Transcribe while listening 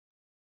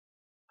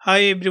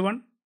Hi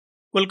everyone,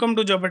 welcome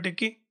to Java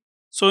Techie.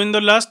 So in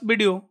the last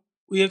video,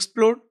 we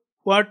explored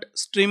what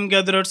stream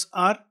gatherers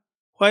are,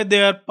 why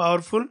they are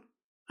powerful,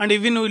 and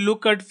even we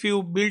look at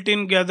few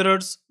built-in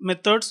gatherers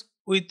methods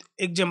with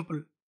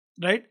example,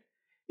 right?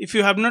 If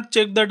you have not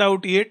checked that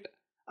out yet,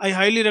 I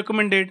highly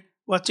recommended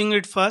watching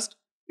it first.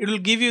 It will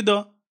give you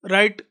the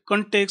right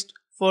context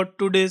for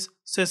today's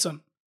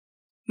session.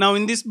 Now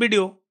in this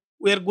video,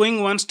 we are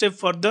going one step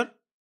further.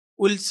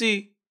 We'll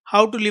see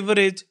how to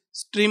leverage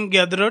stream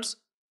gatherers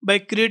by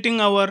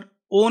creating our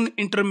own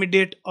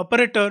intermediate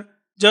operator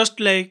just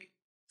like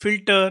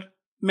filter,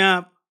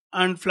 map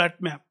and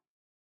flat map.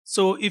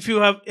 So if you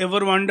have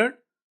ever wondered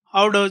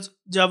how does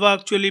Java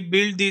actually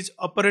build these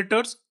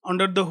operators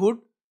under the hood,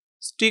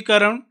 stick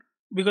around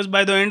because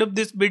by the end of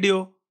this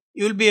video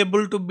you will be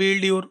able to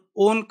build your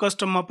own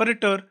custom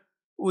operator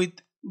with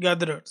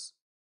gatherers.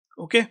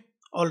 Okay,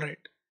 alright.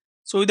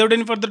 So without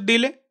any further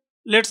delay,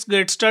 let's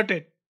get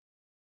started.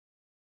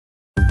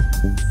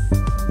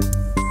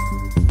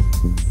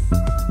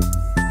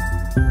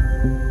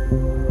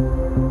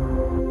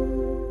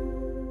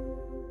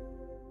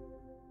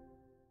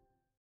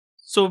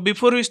 So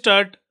before we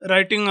start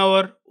writing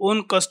our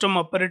own custom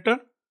operator,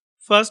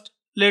 first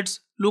let's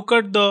look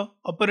at the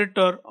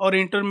operator or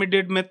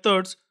intermediate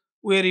methods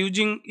we are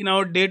using in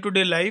our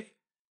day-to-day life: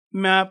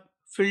 map,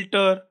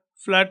 filter,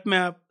 flat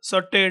map,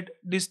 sorted,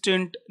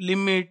 distant,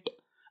 limit,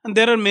 and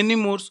there are many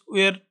more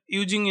we are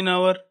using in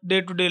our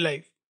day-to-day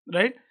life,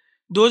 right?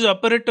 Those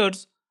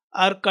operators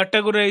are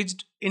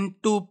categorized in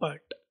two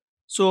parts.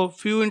 So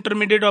few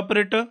intermediate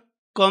operator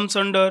comes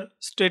under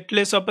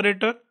stateless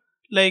operator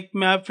like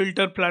map,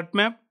 filter, flat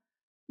map.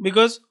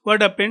 Because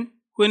what happened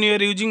when you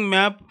are using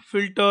map,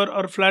 filter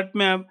or flat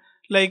map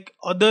like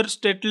other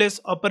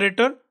stateless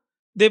operator,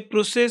 they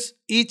process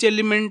each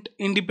element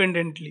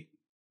independently.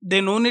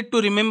 They no need to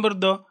remember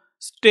the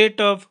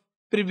state of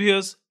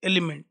previous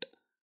element.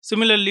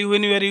 Similarly,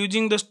 when you are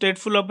using the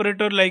stateful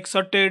operator like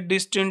sorted,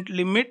 distant,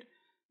 limit,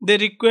 they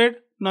require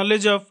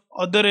knowledge of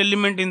other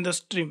element in the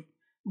stream.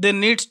 They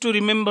needs to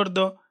remember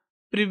the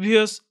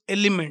previous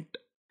element.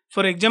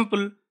 For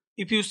example,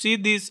 if you see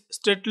this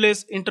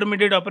stateless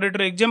intermediate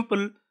operator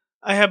example,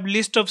 I have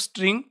list of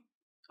string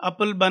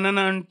apple,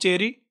 banana and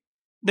cherry.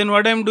 Then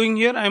what I am doing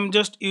here, I am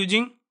just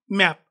using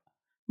map.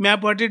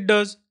 Map, what it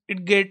does,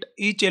 it get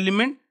each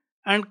element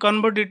and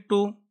convert it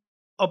to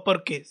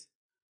uppercase.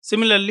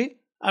 Similarly,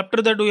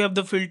 after that we have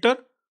the filter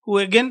who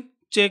again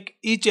check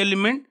each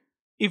element.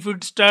 If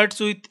it starts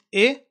with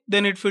A,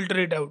 then it filter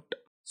it out.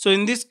 So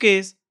in this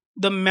case,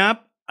 the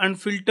map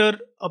and filter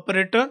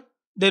operator,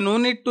 they no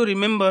need to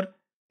remember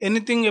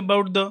anything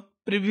about the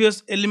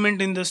previous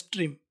element in the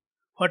stream.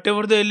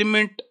 Whatever the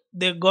element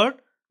they got,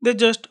 they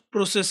just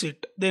process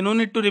it. They no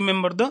need to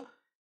remember the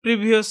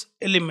previous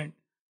element.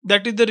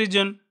 That is the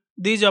reason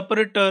this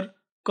operator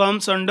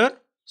comes under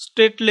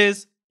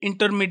stateless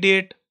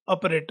intermediate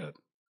operator.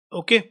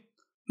 Okay.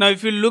 Now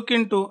if you look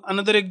into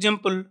another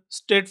example,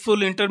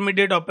 stateful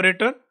intermediate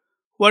operator,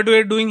 what we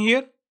are doing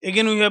here,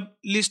 again we have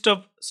list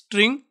of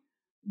string,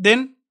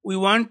 then we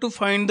want to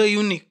find the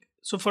unique.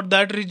 So for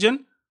that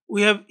reason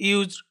we have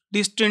used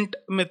distant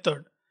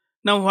method.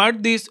 Now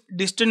what this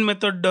distant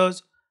method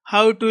does,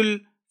 how it will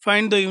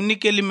find the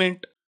unique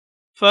element.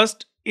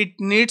 First it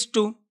needs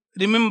to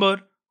remember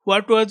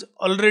what was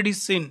already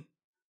seen.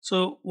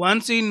 So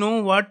once we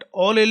know what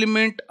all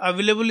element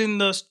available in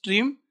the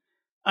stream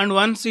and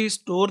once he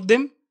store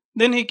them,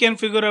 then he can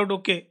figure out,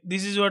 okay,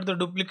 this is what the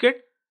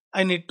duplicate,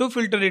 I need to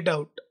filter it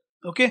out.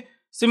 Okay.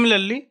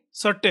 Similarly,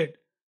 sorted.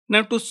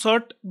 Now to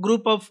sort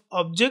group of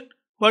object,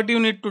 what you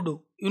need to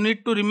do? You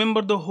need to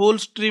remember the whole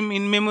stream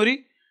in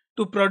memory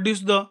to produce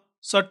the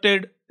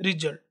sorted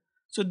result.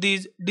 So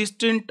these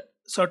distant,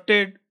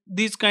 sorted,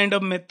 these kind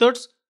of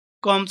methods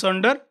comes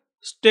under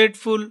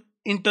stateful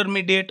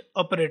intermediate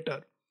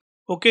operator.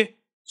 Okay.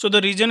 So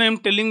the reason I am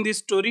telling this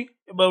story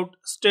about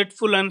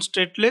stateful and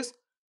stateless,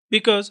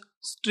 because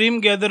stream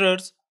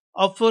gatherers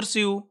offers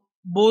you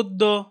both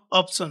the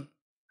option.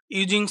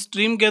 Using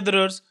stream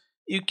gatherers,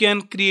 you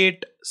can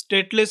create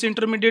stateless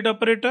intermediate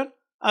operator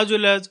as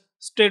well as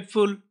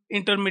stateful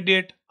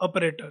intermediate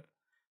operator.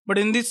 But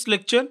in this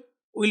lecture,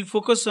 we'll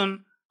focus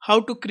on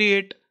how to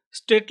create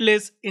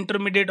stateless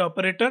intermediate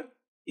operator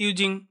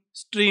using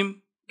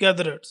stream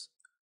gatherers.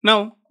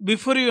 Now,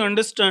 before you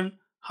understand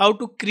how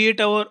to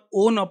create our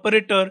own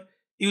operator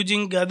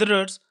using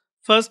gatherers,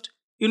 first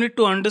you need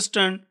to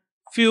understand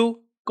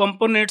few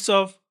components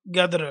of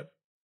gatherer.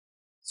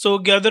 So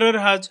gatherer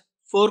has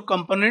four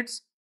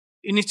components: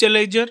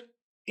 initializer,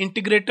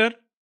 integrator,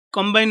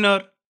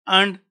 combiner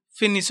and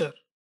finisher.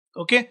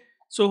 Okay.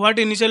 So what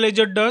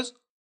initializer does,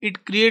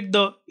 it creates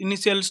the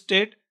initial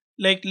state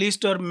like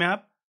list or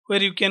map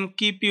where you can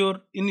keep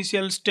your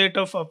initial state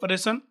of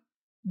operation.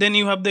 Then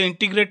you have the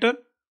integrator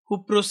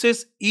who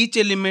process each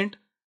element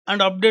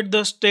and update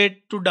the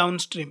state to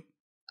downstream.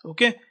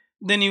 Okay.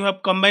 Then you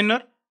have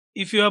combiner.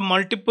 If you have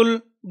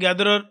multiple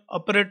gatherer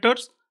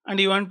operators and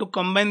you want to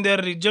combine their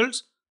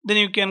results, then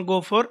you can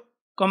go for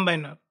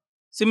combiner.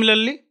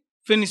 Similarly,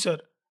 finisher.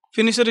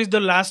 Finisher is the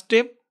last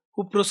step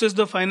who process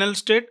the final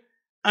state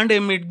and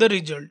emit the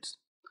results.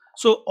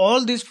 So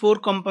all these four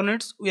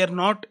components we are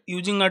not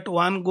using at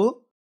one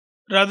go.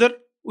 Rather,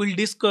 we'll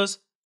discuss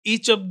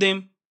each of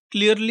them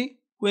clearly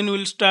when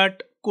we'll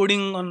start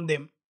coding on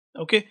them.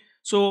 Okay.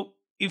 So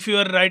if you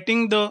are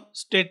writing the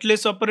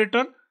stateless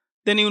operator,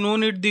 then you no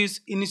need this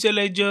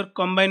initializer,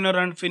 combiner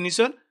and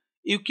finisher.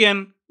 You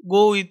can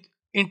go with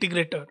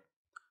integrator.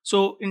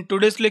 So in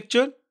today's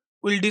lecture,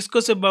 we'll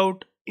discuss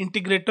about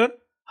integrator,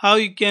 how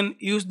you can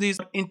use this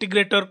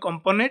integrator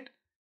component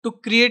to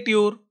create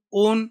your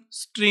own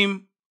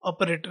stream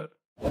operator.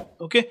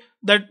 Okay,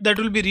 that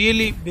will be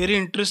really very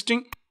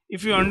interesting.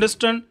 If you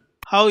understand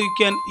how you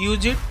can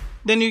use it,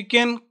 then you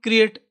can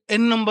create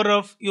n number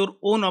of your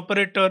own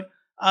operator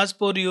as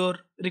per your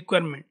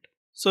requirement.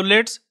 So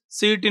let's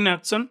see it in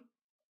action.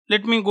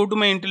 Let me go to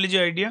my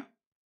IntelliJ IDEA.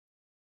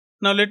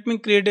 Now let me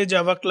create a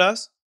Java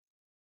class,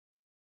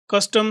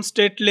 custom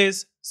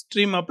stateless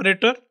stream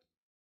operator.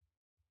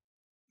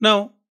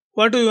 Now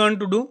what we want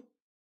to do,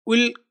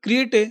 we'll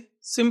create a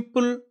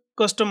simple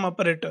custom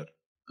operator.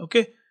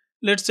 Okay,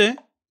 let's say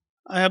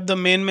I have the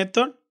main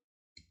method.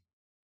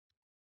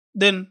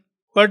 Then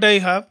what I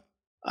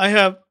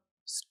have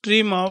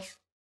stream of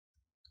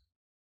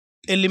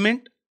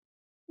element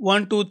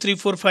 1 2 3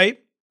 4 5.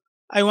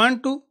 I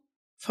want to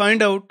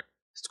find out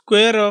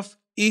square of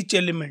each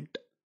element.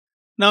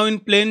 Now in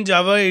plain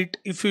Java 8,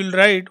 if you will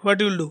write,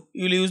 what you will do,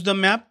 you will use the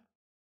map,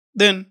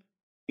 then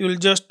you will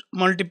just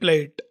multiply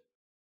it.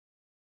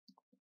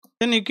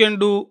 Then you can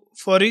do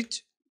for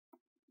each.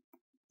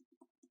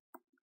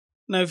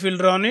 Now if you will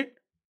run it,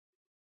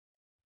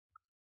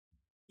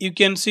 you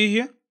can see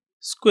here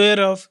square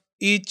of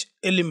each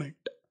element.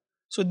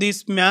 So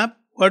this map,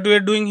 what we are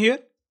doing here,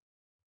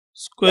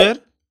 square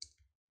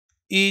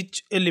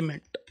each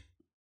element.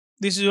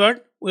 This is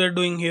what we are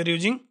doing here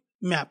using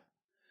map.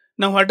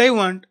 Now what I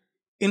want,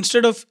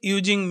 instead of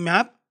using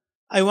map,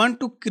 I want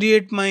to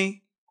create my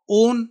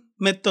own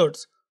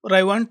methods, or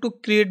I want to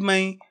create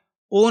my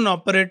own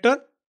operator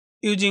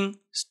using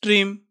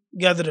stream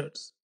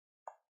gatherers.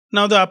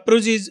 Now the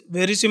approach is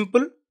very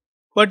simple.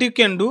 What you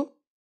can do,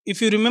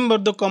 if you remember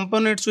the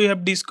components we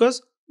have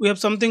discussed, we have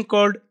something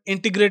called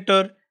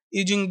integrator.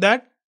 Using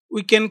that,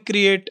 we can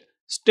create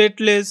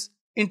stateless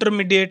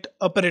intermediate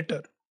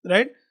operator,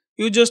 right?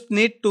 You just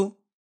need to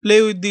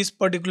play with this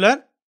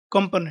particular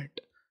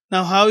component.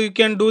 Now how you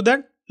can do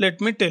that?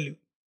 Let me tell you.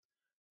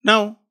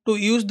 Now to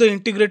use the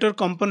integrator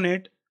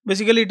component,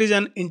 basically it is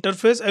an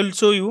interface. I will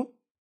show you.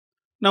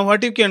 Now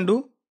what you can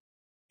do,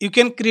 you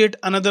can create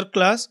another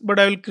class, but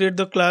I will create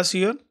the class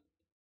here.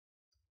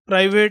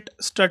 Private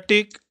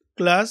static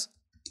class,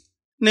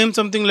 name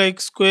something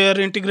like square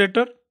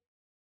integrator.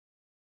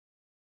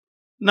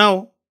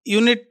 Now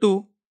you need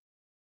to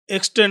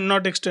extend,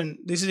 not extend,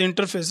 this is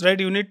interface, right?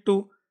 You need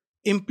to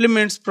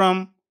implements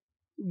from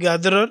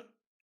gatherer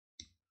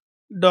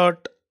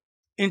dot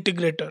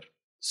integrator.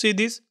 See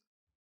this?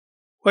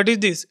 What is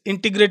this?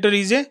 Integrator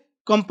is a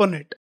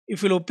component.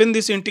 If you open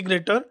this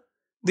integrator,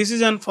 this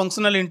is an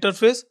functional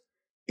interface.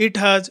 It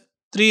has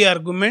three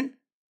arguments,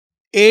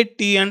 A,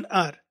 T and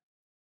R.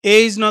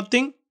 A is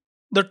nothing,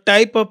 the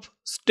type of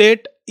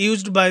state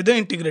used by the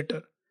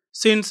integrator.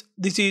 Since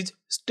this is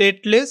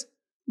stateless,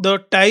 the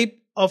type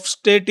of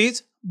state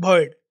is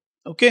void.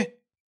 Okay.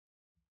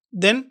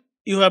 Then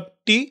you have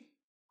T,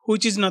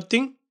 which is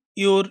nothing,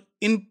 your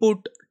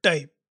input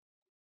type.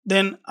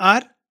 Then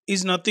R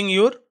is nothing,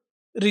 your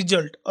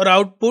result or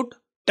output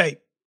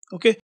type.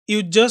 Okay.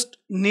 You just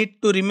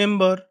need to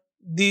remember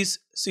this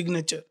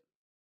signature.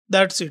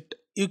 That's it.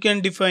 You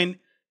can define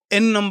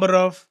n number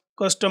of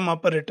custom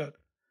operator.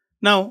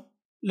 Now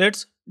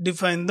let's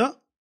define the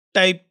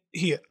type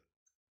here.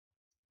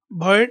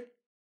 Void.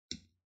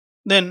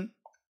 Then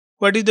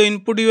what is the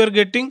input you are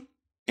getting?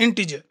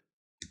 Integer.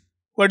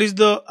 What is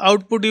the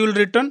output you will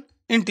return?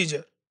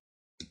 Integer.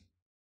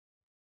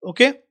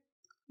 Okay.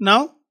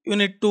 Now you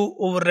need to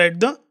override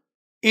the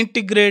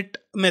integrate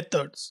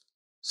methods.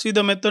 See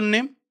the method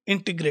name?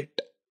 Integrate.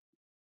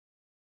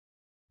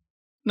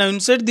 Now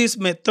inside these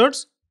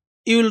methods,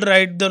 you will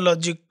write the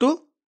logic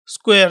to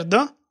square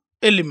the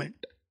element.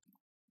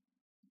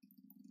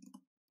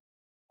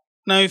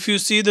 Now if you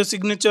see the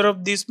signature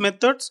of these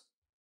methods,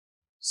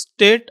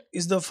 state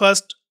is the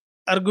first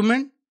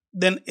argument,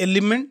 then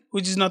element,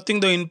 which is nothing,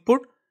 the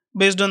input.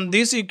 Based on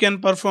this you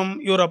can perform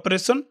your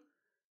operation.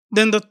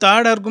 Then the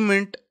third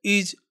argument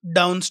is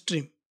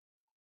downstream.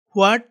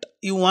 What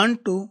you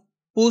want to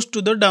push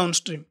to the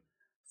downstream.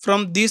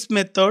 From these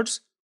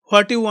methods,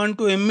 what you want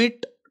to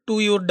emit to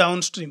your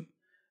downstream.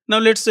 Now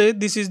let's say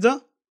this is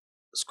the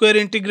square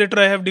integrator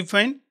I have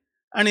defined,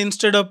 and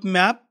instead of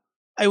map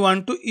I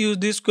want to use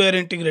this square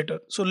integrator.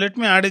 So let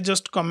me add a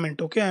just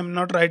comment. Okay, I am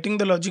not writing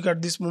the logic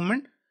at this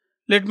moment.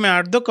 Let me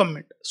add the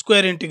comment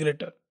square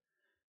integrator.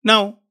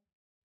 Now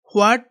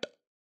what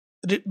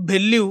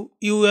value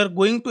you are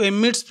going to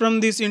emit from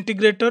this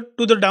integrator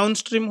to the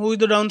downstream? Who is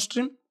the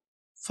downstream?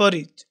 For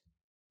each.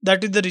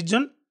 That is the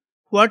reason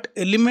what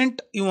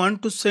element you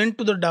want to send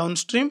to the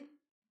downstream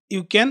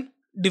you can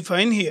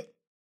define here.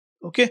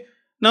 Okay.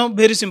 Now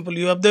very simple,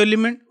 you have the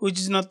element which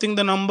is nothing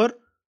the number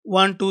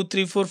 1 2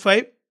 3 4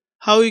 5.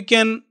 How you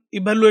can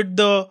evaluate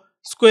the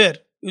square?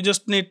 You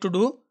just need to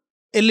do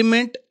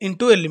element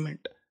into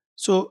element.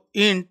 So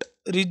int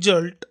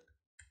result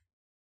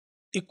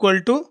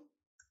equal to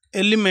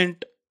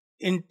element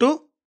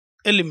into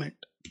element.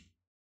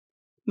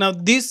 Now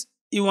this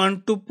you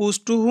want to push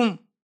to whom?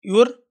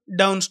 Your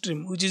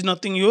downstream, which is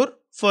nothing your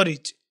for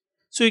each.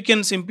 So you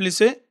can simply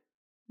say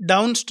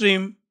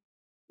downstream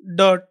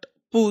dot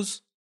push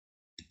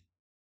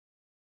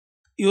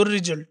your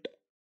result.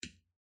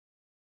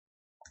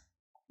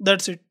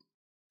 That's it.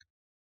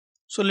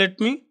 So let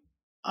me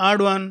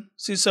add one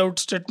sysout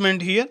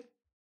statement here,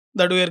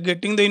 that we are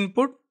getting the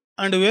input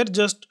and we are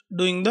just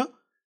doing the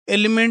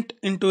element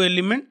into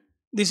element.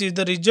 This is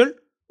the result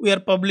we are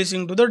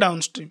publishing to the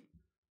downstream.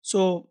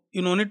 So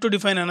you no need to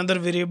define another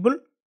variable.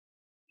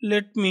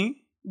 Let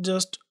me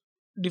just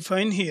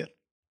define here.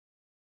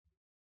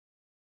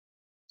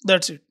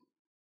 That's it.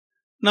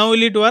 Now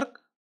will it work?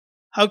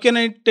 How can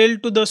I tell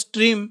to the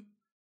stream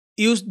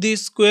use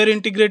this square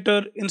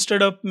integrator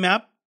instead of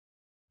map?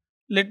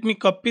 Let me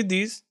copy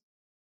this.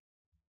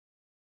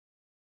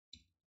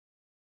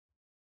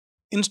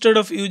 Instead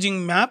of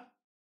using map,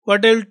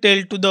 what I will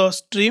tell to the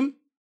stream,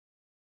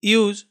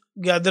 use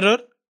gatherer,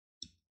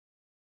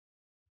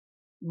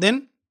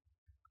 then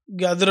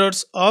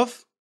gatherers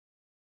of,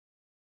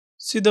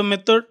 see the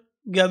method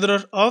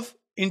gatherer of,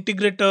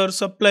 integrator,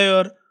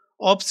 supplier,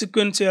 of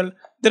sequential.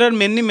 There are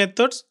many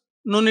methods.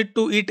 No need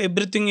to eat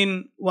everything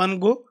in one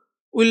go.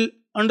 We'll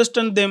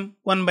understand them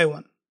one by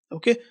one.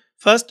 Okay.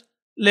 First,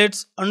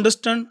 let's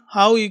understand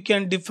how you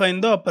can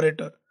define the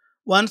operator.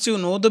 Once you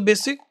know the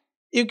basic,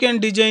 you can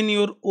design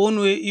your own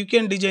way. You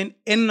can design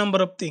n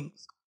number of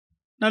things.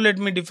 Now let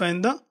me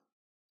define the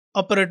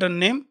operator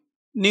name,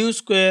 new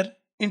square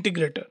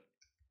integrator.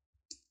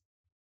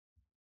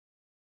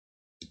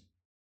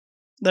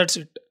 That's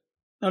it.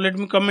 Now let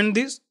me comment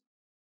this.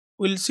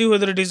 We'll see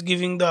whether it is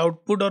giving the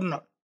output or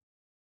not.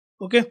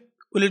 Okay.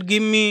 Will it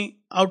give me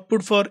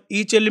output for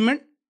each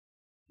element?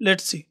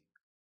 Let's see.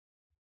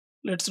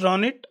 Let's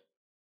run it.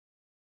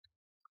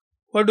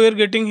 What we are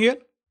getting here?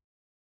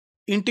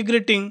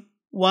 Integrating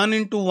 1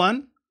 into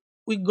 1,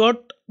 we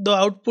got the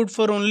output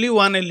for only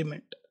one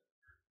element.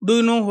 Do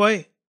you know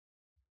why?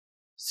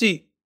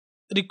 See,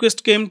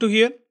 request came to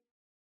here,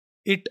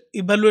 it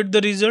evaluate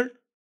the result,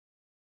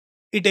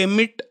 it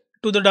emit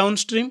to the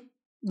downstream,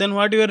 then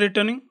what you are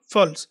returning?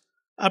 False.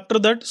 After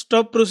that,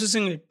 stop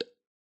processing it.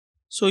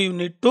 So you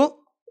need to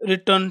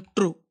return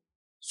true.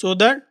 So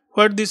that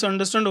what this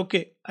understand,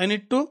 okay, I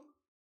need to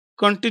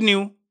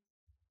continue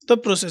the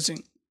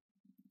processing.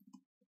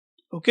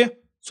 Okay,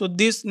 so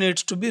this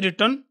needs to be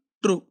written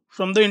true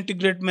from the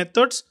integrate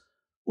methods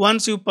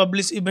once you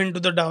publish event to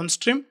the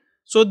downstream,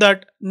 so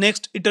that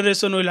next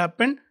iteration will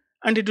happen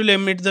and it will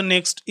emit the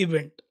next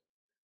event.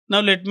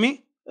 Now let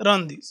me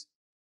run this.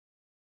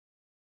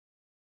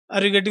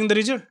 Are you getting the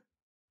result?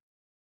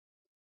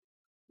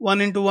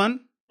 1 into 1,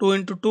 2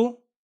 into 2,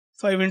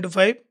 5 into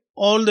 5,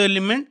 all the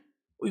element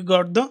we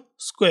got the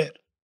square.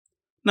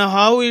 Now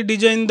how we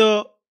design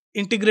the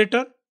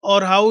integrator,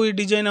 or how we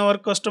design our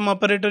custom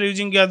operator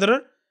using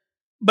gatherer?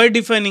 By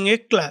defining a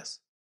class.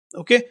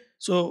 Okay,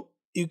 so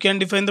you can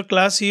define the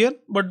class here,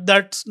 but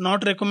that's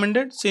not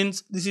recommended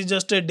since this is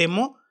just a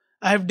demo.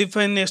 I have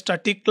defined a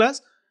static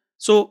class.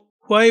 So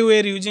why we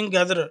are using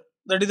gatherer?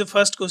 That is the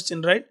first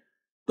question, right?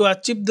 To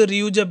achieve the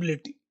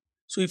reusability.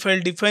 So if I'll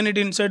define it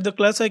inside the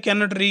class, I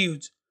cannot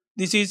reuse.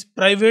 This is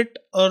private,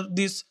 or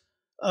this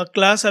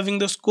class having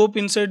the scope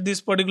inside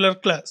this particular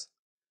class.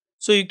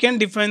 So you can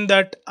define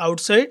that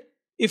outside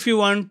if you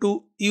want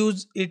to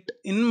use it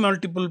in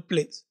multiple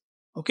places.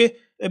 Okay,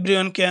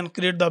 everyone can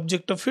create the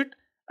object of it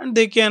and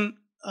they can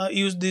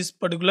use this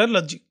particular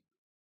logic.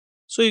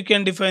 So you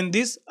can define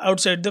this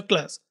outside the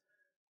class.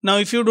 Now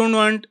if you don't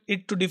want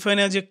it to define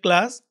as a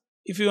class,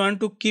 if you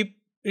want to keep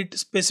it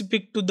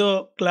specific to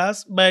the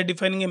class by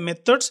defining a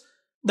methods,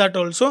 that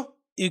also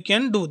you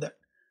can do that.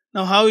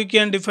 Now how you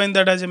can define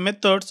that as a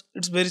methods?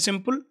 It's very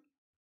simple.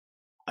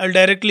 I'll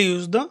directly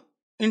use the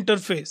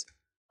interface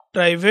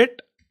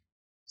private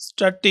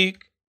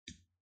static.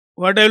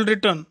 What I will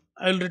return?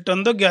 I will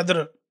return the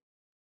gatherer.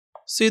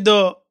 See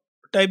the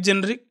type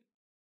generic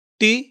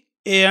T,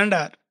 A and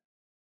R.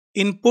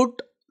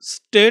 Input,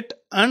 state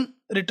and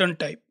return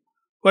type.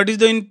 What is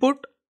the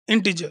input?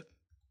 Integer.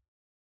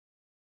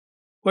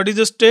 What is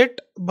the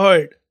state?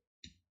 Void.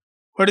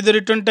 What is the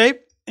return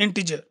type?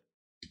 Integer.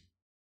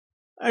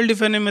 I'll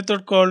define a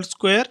method called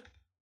square.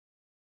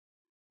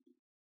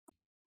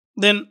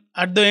 Then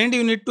at the end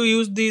you need to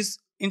use this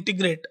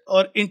integrate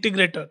or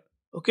integrator.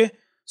 Okay.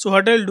 So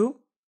what I'll do?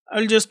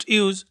 I'll just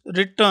use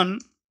return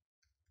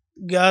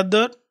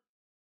gather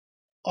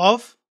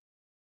of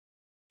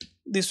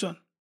this one.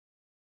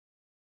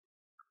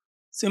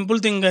 Simple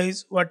thing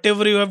guys,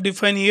 whatever you have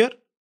defined here,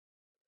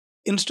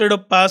 instead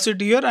of pass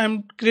it here, I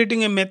am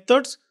creating a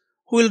methods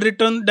who will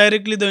return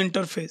directly the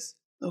interface.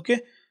 Okay.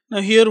 Now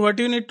here what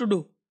you need to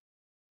do?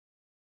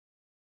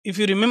 if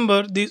you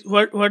remember this,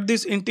 what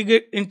this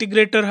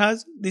integrator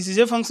has, this is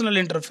a functional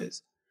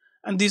interface,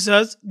 and this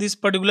has this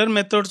particular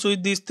methods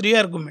with these three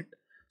argument.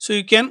 So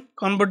you can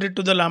convert it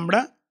to the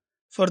lambda.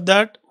 For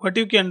that, what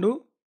you can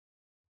do,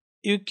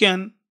 you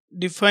can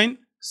define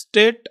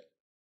state,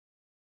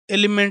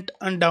 element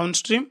and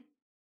downstream.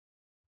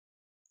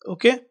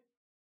 Okay,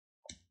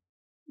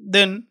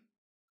 then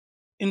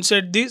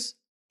inside this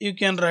you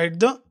can write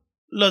the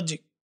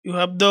logic. You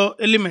have the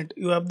element,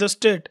 you have the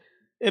state,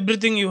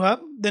 everything you have,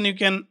 then you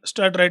can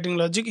start writing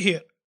logic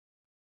here.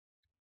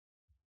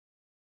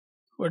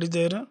 What is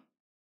the error?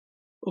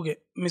 Okay,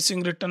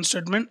 missing return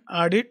statement,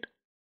 add it,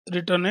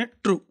 return a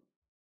true.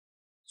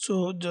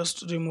 So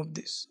just remove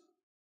this.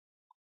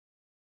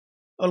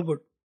 All good.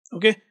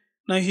 Okay,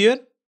 now here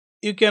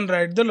you can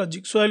write the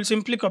logic. So I'll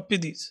simply copy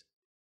this.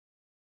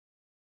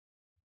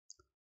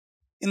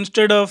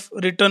 Instead of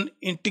return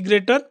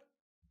integrator,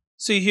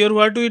 see here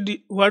what we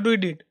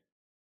did.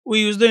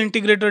 We use the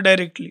integrator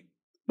directly,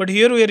 but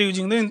here we are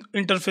using the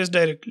interface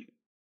directly.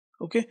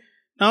 Okay,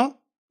 now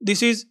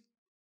this is,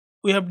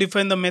 we have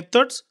defined the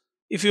methods.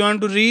 If you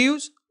want to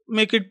reuse,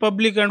 make it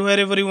public, and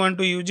wherever you want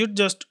to use it,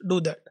 just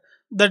do that.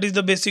 That is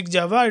the basic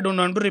Java. I don't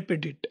want to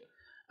repeat it.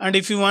 And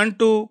if you want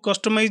to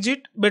customize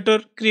it, better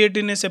create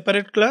in a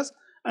separate class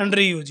and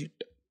reuse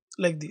it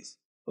like this.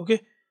 Okay,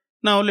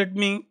 now let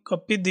me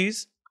copy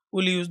this.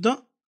 We'll use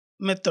the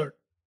method.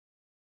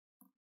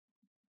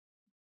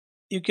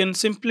 You can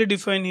simply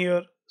define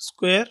here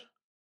square.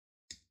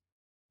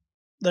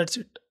 That's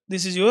it.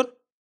 This is your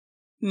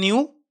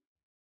new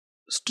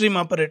stream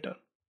operator.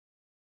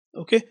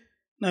 Okay,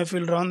 now if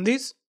you'll run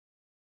this,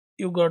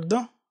 you got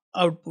the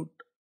output.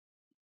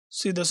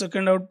 See the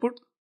second output,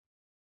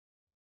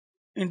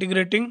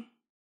 integrating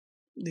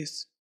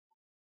this.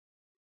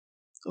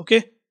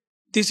 Okay,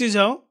 this is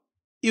how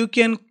you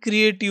can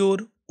create your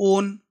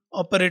own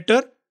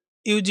operator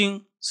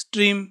using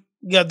stream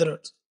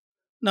gatherers.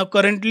 Now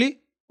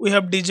currently we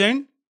have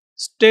designed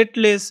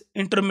stateless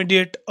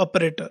intermediate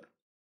operator.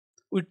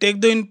 We take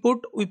the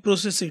input, we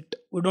process it.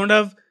 We don't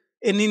have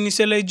any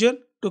initializer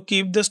to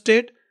keep the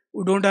state.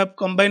 We don't have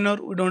combiner,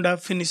 we don't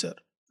have finisher.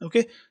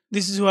 Okay,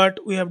 this is what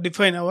we have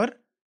defined our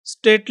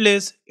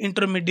stateless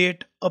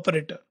intermediate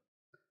operator.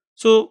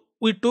 So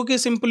we took a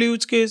simple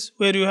use case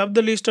where you have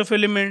the list of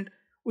element,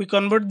 we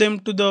convert them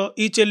to the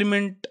each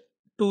element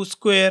to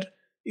square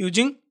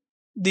using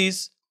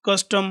this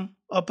custom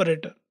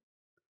operator.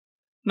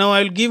 Now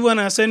I will give one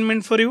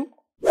assignment for you.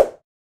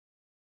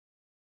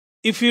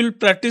 If you will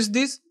practice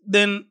this,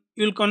 then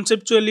you will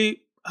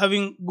conceptually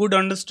having good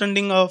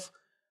understanding of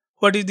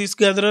what is this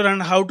gatherer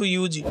and how to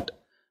use it.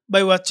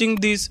 By watching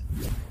this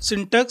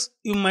syntax,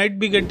 you might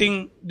be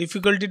getting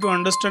difficulty to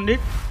understand it,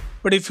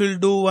 but if you will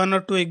do one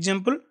or two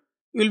example,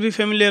 you will be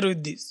familiar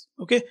with this.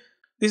 Okay,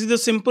 this is the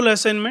simple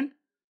assignment.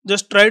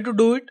 Just try to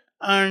do it,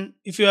 and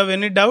if you have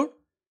any doubt,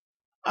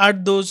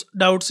 add those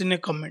doubts in a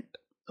comment.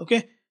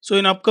 Okay, so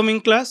in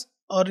upcoming class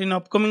or in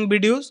upcoming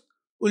videos,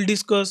 we'll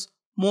discuss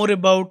more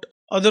about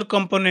other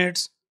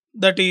components,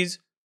 that is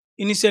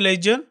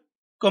initializer,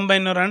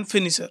 combiner and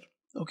finisher.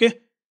 Okay,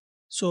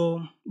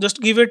 so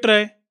just give a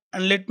try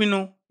and let me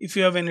know if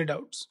you have any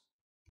doubts.